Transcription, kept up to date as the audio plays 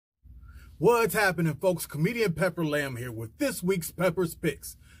What's happening, folks? Comedian Pepper Lamb here with this week's Pepper's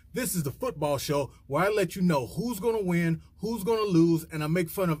Picks. This is the football show where I let you know who's going to win, who's going to lose, and I make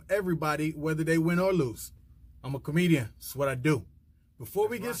fun of everybody, whether they win or lose. I'm a comedian. That's what I do. Before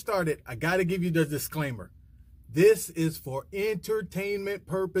we get started, I got to give you the disclaimer. This is for entertainment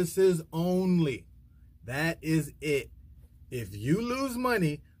purposes only. That is it. If you lose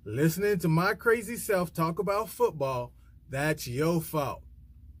money listening to my crazy self talk about football, that's your fault.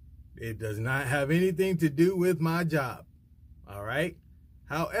 It does not have anything to do with my job. All right?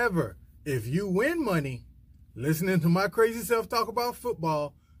 However, if you win money listening to my crazy self talk about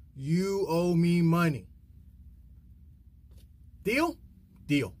football, you owe me money. Deal?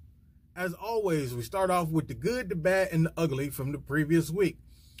 Deal. As always, we start off with the good, the bad, and the ugly from the previous week.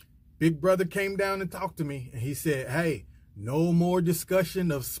 Big brother came down and talked to me, and he said, hey, no more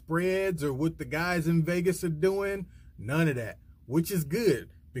discussion of spreads or what the guys in Vegas are doing. None of that, which is good.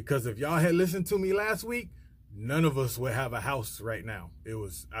 Because if y'all had listened to me last week, none of us would have a house right now. It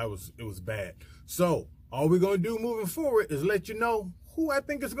was bad. So all we're gonna do moving forward is let you know who I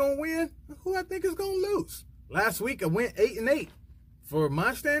think is gonna win, and who I think is gonna lose. Last week I went 8-8. For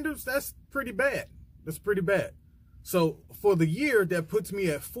my standards, that's pretty bad. That's pretty bad. So for the year, that puts me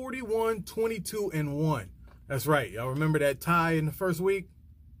at 41, 22, and 1. That's right. Y'all remember that tie in the first week?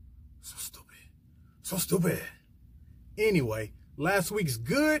 So stupid. So stupid. Anyway. Last week's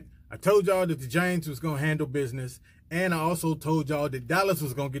good. I told y'all that the Giants was going to handle business. And I also told y'all that Dallas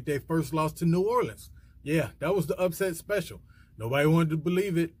was going to get their first loss to New Orleans. Yeah, that was the upset special. Nobody wanted to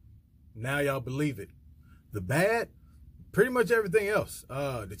believe it. Now y'all believe it. The bad, pretty much everything else.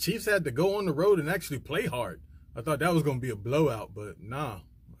 The Chiefs had to go on the road and actually play hard. I thought that was going to be a blowout, but nah,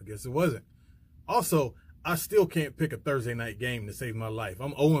 I guess it wasn't. Also, I still can't pick a Thursday night game to save my life.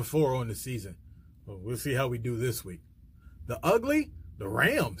 I'm 0-4 on the season. Well, we'll see how we do this week. The ugly, the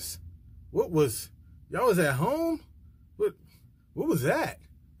Rams. Y'all was at home? What was that?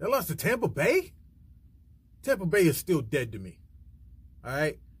 They lost to Tampa Bay? Tampa Bay is still dead to me. All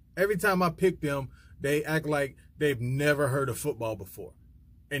right? Every time I pick them, they act like they've never heard of football before.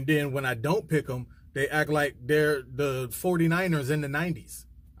 And then when I don't pick them, they act like they're the 49ers in the 90s.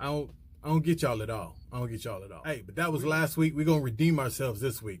 I don't get y'all at all. I don't get y'all at all. Hey, but that was last week. We're going to redeem ourselves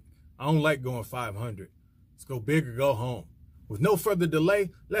this week. I don't like going 500. Let's go big or go home. With no further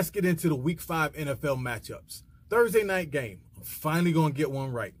delay, let's get into the Week 5 NFL matchups. Thursday night game. I'm finally going to get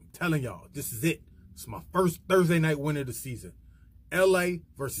one right. I'm telling y'all, this is it. It's my first Thursday night win of the season. LA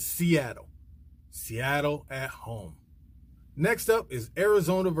versus Seattle. Seattle at home. Next up is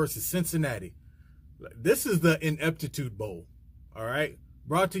Arizona versus Cincinnati. This is the Ineptitude Bowl. All right?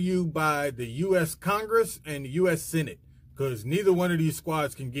 Brought to you by the U.S. Congress and the U.S. Senate. Because neither one of these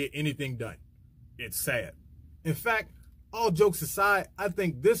squads can get anything done. It's sad. In fact, all jokes aside, I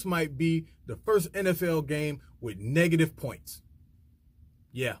think this might be the first NFL game with negative points.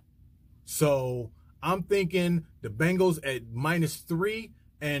 Yeah. So I'm thinking the Bengals at -3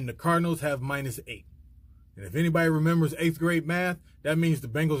 and the Cardinals have -8. And if anybody remembers 8th grade math, that means the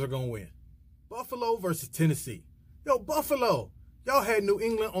Bengals are going to win. Buffalo versus Tennessee. Yo, Buffalo, y'all had New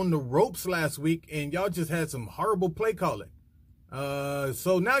England on the ropes last week and y'all just had some horrible play calling.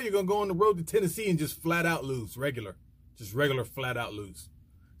 So now you're going to go on the road to Tennessee and just flat out lose, regular. Just regular flat out lose.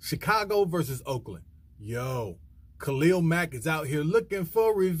 Chicago versus Oakland. Yo, Khalil Mack is out here looking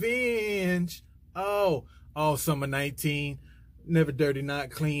for revenge. Oh, summer 19. Never dirty,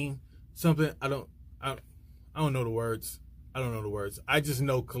 not clean. Something I don't know the words. I don't know the words. I just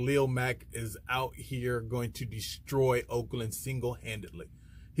know Khalil Mack is out here going to destroy Oakland single-handedly.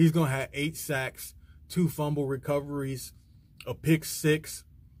 He's going to have 8 sacks, 2 fumble recoveries, a pick 6.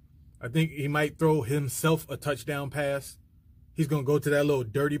 I think he might throw himself a touchdown pass. He's going to go to that little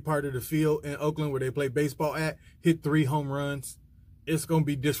dirty part of the field in Oakland where they play baseball at, hit 3 home runs. It's going to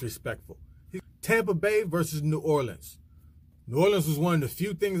be disrespectful. Tampa Bay versus New Orleans. New Orleans was one of the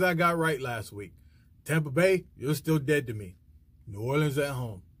few things I got right last week. Tampa Bay, you're still dead to me. New Orleans at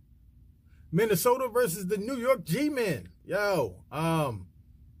home. Minnesota versus the New York G-Men. Yo,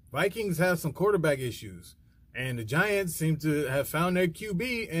 Vikings have some quarterback issues. And the Giants seem to have found their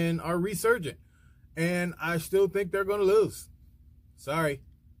QB and are resurgent. And I still think they're going to lose. Sorry.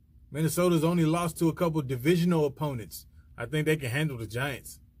 Minnesota's only lost to a couple divisional opponents. I think they can handle the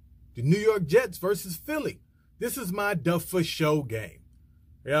Giants. The New York Jets versus Philly. This is my Duff for Show game.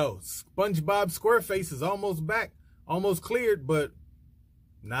 Yo, SpongeBob SquareFace is almost back. Almost cleared, but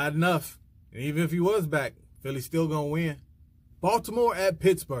not enough. And even if he was back, Philly's still going to win. Baltimore at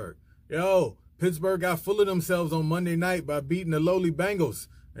Pittsburgh. Yo, Pittsburgh got full of themselves on Monday night by beating the lowly Bengals.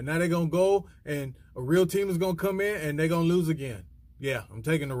 And now they're going to go and a real team is going to come in and they're going to lose again. Yeah, I'm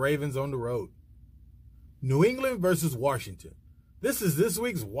taking the Ravens on the road. New England versus Washington. This is this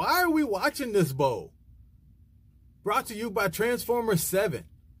week's Why Are We Watching This Bowl? Brought to you by Transformers 7.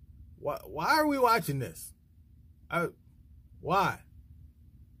 Why are we watching this? Why?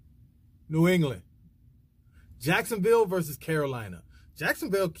 New England. Jacksonville versus Carolina.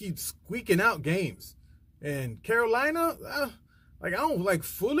 Jacksonville keeps squeaking out games. And Carolina, I don't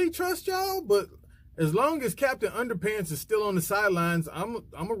fully trust y'all, but as long as Captain Underpants is still on the sidelines, I'm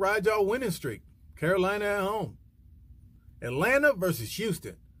gonna ride y'all winning streak. Carolina at home. Atlanta versus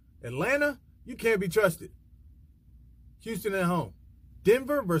Houston. Atlanta, you can't be trusted. Houston at home.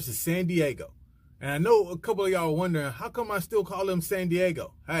 Denver versus San Diego. And I know a couple of y'all are wondering, how come I still call them San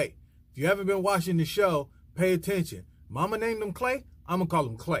Diego? Hey, if you haven't been watching the show, pay attention. Mama named them Clay, I'm going to call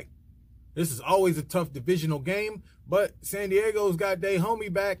them Clay. This is always a tough divisional game, but San Diego's got their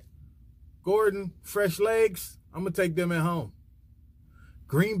homie back. Gordon, fresh legs, I'm going to take them at home.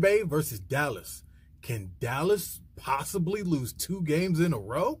 Green Bay versus Dallas. Can Dallas possibly lose 2 games in a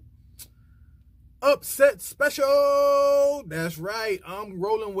row? Upset special. That's right. I'm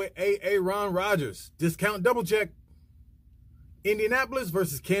rolling with Aaron Rodgers. Discount double check. Indianapolis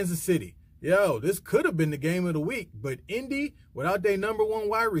versus Kansas City. Yo, this could have been the game of the week, but Indy, without their number 1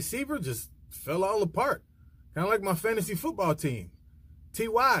 wide receiver, just fell all apart. Kind of like my fantasy football team.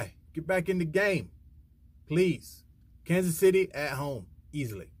 TY, get back in the game. Please. Kansas City at home.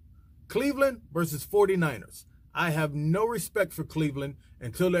 Easily. Cleveland versus 49ers. I have no respect for Cleveland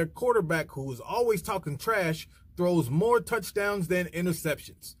until their quarterback, who is always talking trash, throws more touchdowns than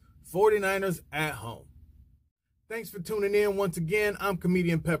interceptions. 49ers at home. Thanks for tuning in once again. I'm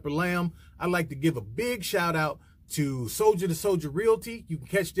comedian Pepper Lamb. I'd like to give a big shout out to Soldier to Soldier Realty. You can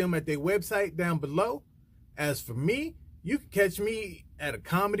catch them at their website down below. As for me, you can catch me at a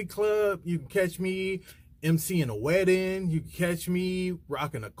comedy club. You can catch me emceeing a wedding. You can catch me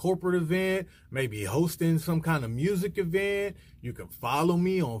rocking a corporate event, maybe hosting some kind of music event. You can follow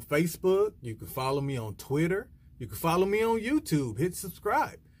me on Facebook. You can follow me on Twitter. You can follow me on YouTube. Hit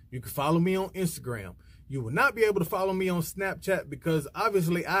subscribe. You can follow me on Instagram. You will not be able to follow me on Snapchat because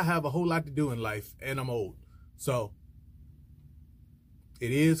obviously I have a whole lot to do in life and I'm old. So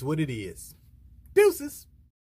it is what it is. Deuces.